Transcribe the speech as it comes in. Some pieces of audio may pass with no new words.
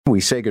We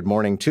say good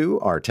morning to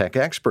our tech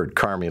expert,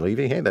 Carmi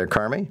Levy. Hey there,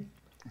 Carmi.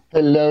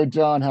 Hello,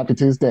 John. Happy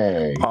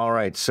Tuesday. All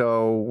right,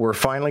 so we're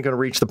finally going to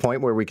reach the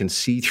point where we can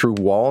see through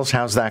walls.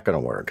 How's that going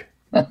to work?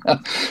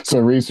 So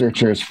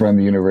researchers from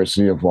the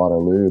University of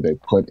Waterloo, they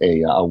put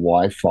a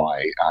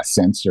Wi-Fi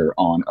sensor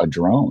on a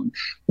drone,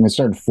 and they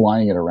started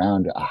flying it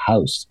around a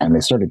house, and they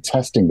started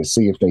testing to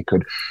see if they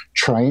could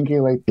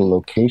triangulate the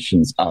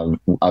locations of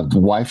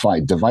Wi-Fi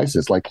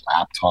devices like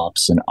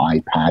laptops and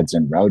iPads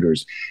and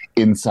routers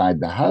inside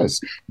the house.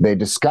 They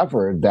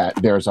discovered that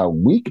there's a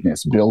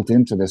weakness built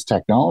into this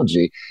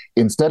technology.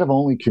 Instead of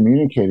only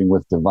communicating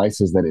with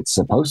devices that it's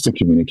supposed to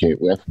communicate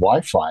with,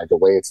 Wi-Fi, the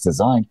way it's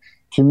designed,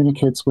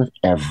 communicates with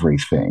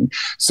everything.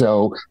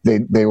 So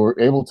they were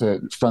able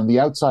to, from the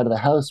outside of the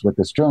house with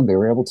this drone, they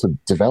were able to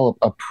develop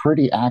a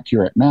pretty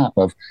accurate map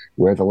of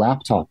where the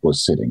laptop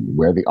was sitting,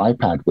 where the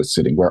iPad was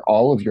sitting, where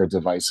all of your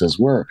devices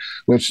were,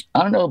 which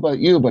I don't know about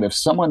you, but if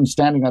someone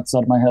standing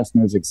outside my house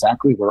knows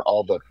exactly where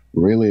all the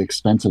really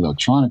expensive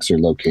electronics are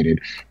located,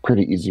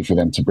 pretty easy for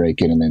them to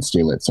break in and then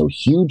steal it. So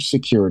huge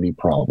security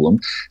problem.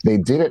 They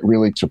did it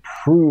really to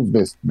prove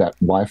this, that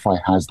Wi-Fi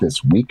has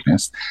this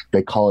weakness.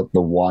 They call it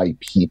the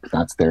Y-PEEP.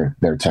 That's their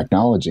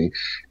technology.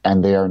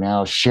 And they are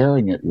now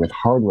sharing it with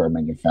hardware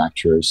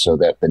manufacturers so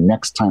that the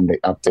next time they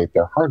update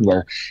their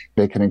hardware,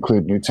 they can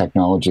include new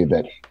technology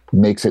that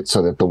makes it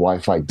so that the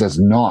Wi-Fi does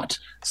not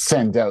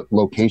send out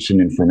location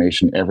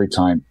information every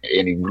time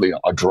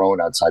a drone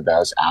outside the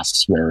house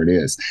asks where it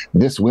is.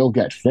 This will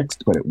get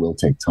fixed, but it will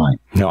take time.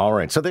 All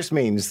right. So this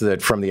means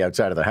that from the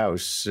outside of the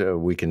house,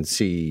 we can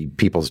see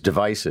people's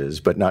devices,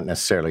 but not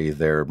necessarily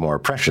their more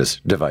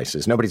precious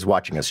devices. Nobody's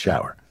watching us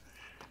shower.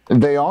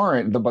 They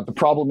aren't, but the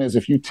problem is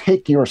if you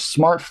take your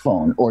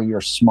smartphone or your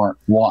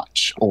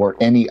smartwatch or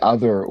any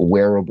other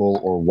wearable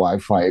or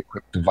Wi-Fi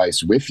equipped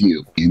device with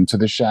you into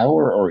the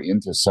shower or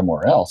into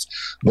somewhere else,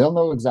 they'll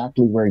know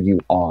exactly where you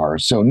are.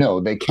 So no,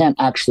 they can't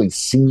actually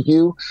see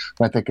you,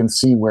 but they can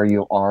see where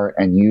you are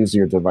and use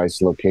your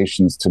device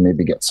locations to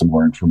maybe get some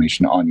more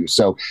information on you.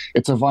 So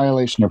it's a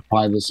violation of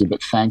privacy,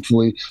 but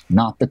thankfully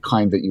not the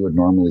kind that you would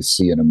normally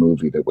see in a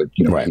movie that would,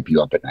 right, keep you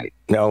up at night.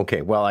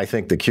 Okay. Well, I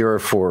think the cure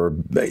for,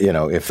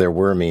 if there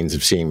were means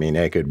of seeing me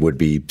naked would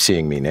be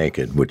seeing me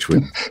naked, which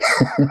would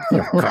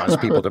cause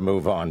people to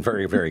move on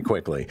very, very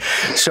quickly.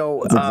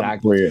 So that's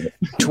exactly it.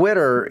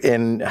 Twitter,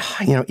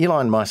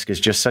 Elon Musk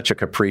is just such a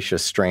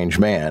capricious, strange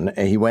man.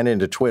 He went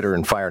into Twitter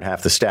and fired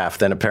half the staff.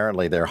 Then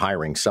apparently they're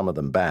hiring some of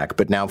them back.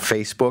 But now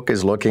Facebook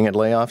is looking at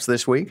layoffs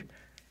this week.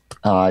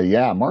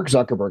 Yeah, Mark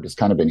Zuckerberg has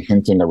kind of been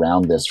hinting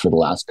around this for the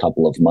last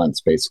couple of months,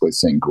 basically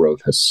saying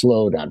growth has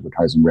slowed,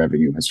 advertising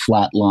revenue has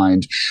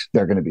flatlined.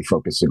 They're going to be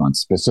focusing on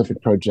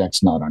specific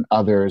projects, not on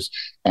others.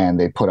 And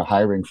they put a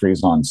hiring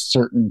freeze on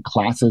certain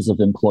classes of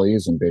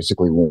employees and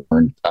basically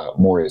warned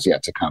more is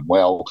yet to come.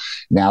 Well,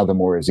 now the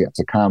more is yet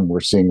to come.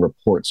 We're seeing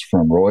reports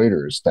from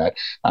Reuters that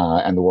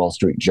and the Wall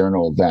Street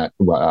Journal that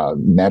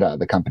Meta,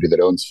 the company that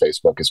owns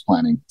Facebook, is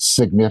planning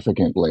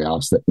significant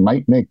layoffs that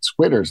might make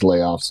Twitter's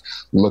layoffs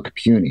look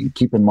puny.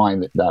 Keep in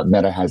mind that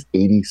Meta has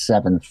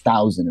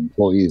 87,000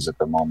 employees at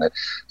the moment,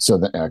 so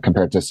that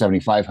compared to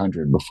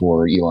 7,500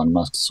 before Elon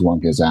Musk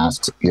swung his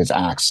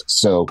axe.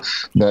 So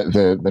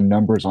the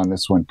numbers on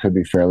this one could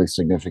be fairly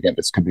significant.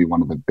 This could be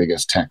one of the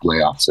biggest tech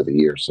layoffs of the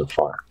year so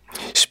far.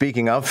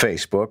 Speaking of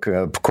Facebook,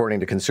 according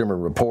to Consumer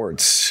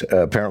Reports,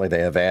 apparently they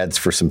have ads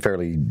for some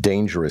fairly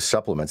dangerous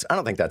supplements. I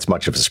don't think that's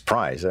much of a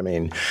surprise. I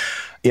mean,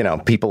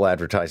 people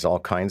advertise all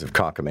kinds of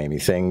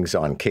cockamamie things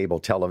on cable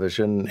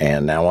television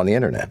and now on the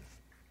internet.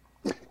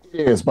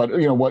 Is, but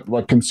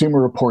what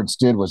Consumer Reports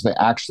did was they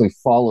actually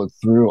followed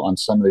through on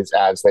some of these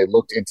ads. They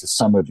looked into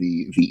some of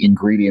the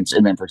ingredients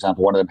in them. For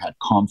example, one of them had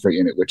comfrey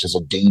in it, which is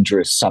a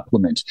dangerous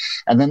supplement.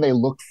 And then they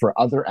looked for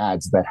other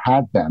ads that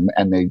had them,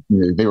 and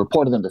they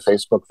reported them to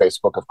Facebook.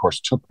 Facebook, of course,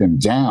 took them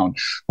down.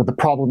 But the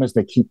problem is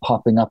they keep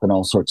popping up in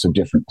all sorts of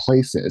different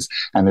places,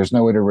 and there's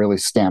no way to really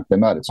stamp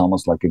them out. It's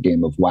almost like a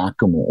game of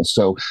whack-a-mole.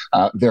 So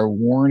they're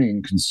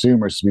warning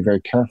consumers to be very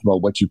careful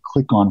about what you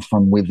click on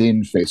from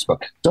within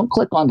Facebook. Don't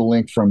click on the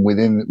link from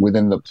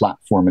within the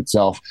platform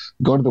itself.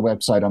 Go to the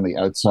website on the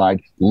outside,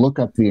 look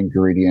up the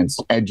ingredients,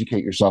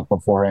 educate yourself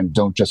beforehand.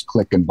 Don't just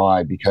click and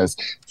buy, because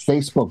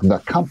Facebook, the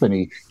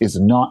company, is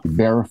not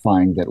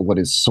verifying that what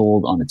is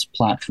sold on its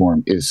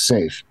platform is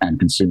safe, and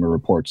Consumer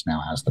Reports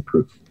now has the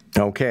proof.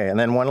 Okay, and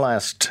then one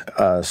last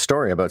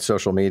story about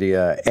social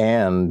media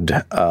and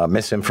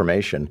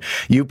misinformation.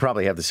 You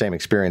probably have the same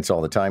experience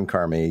all the time,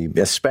 Carmi,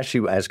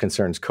 especially as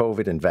concerns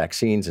COVID and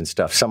vaccines and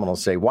stuff. Someone will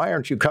say, why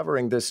aren't you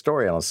covering this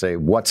story? And I'll say,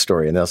 what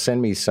story? And they'll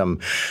send me some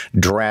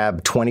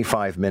drab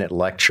 25-minute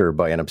lecture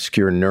by an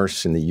obscure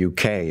nurse in the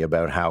UK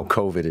about how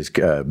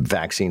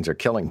vaccines are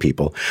killing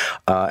people.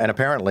 And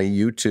apparently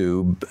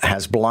YouTube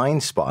has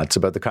blind spots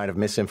about the kind of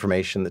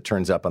misinformation that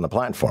turns up on the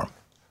platform.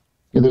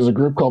 There's a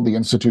group called the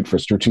Institute for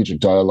Strategic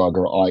Dialogue,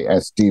 or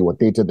ISD. What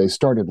they did, they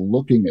started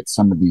looking at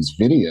some of these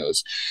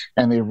videos,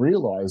 and they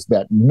realized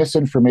that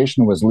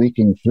misinformation was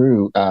leaking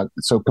through.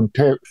 So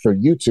compare for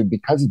YouTube,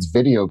 because it's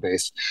video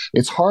based,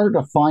 it's harder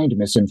to find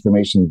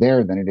misinformation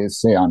there than it is,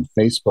 say, on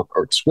Facebook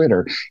or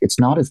Twitter. It's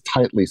not as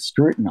tightly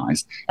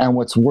scrutinized. And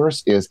what's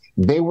worse is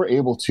they were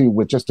able to,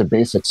 with just a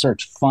basic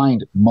search,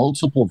 find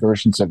multiple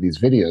versions of these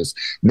videos.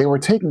 They were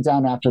taken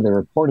down after they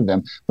reported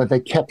them, but they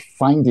kept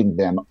finding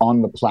them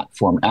on the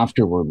platform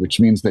afterward, which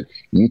means that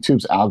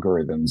YouTube's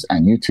algorithms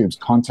and YouTube's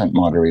content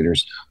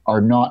moderators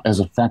are not as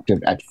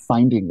effective at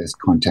finding this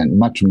content.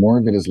 Much more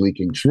of it is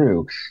leaking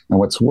through. And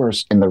what's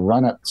worse, in the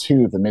run-up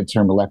to the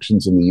midterm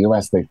elections in the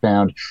US, they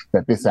found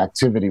that this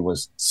activity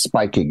was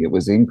spiking. It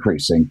was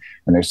increasing.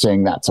 And they're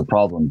saying that's a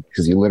problem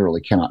because you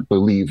literally cannot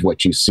believe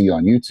what you see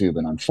on YouTube.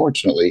 And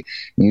unfortunately,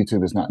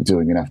 YouTube is not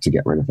doing enough to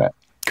get rid of that.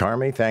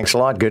 Carmi, thanks a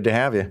lot. Good to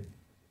have you.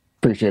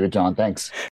 Appreciate it, John. Thanks.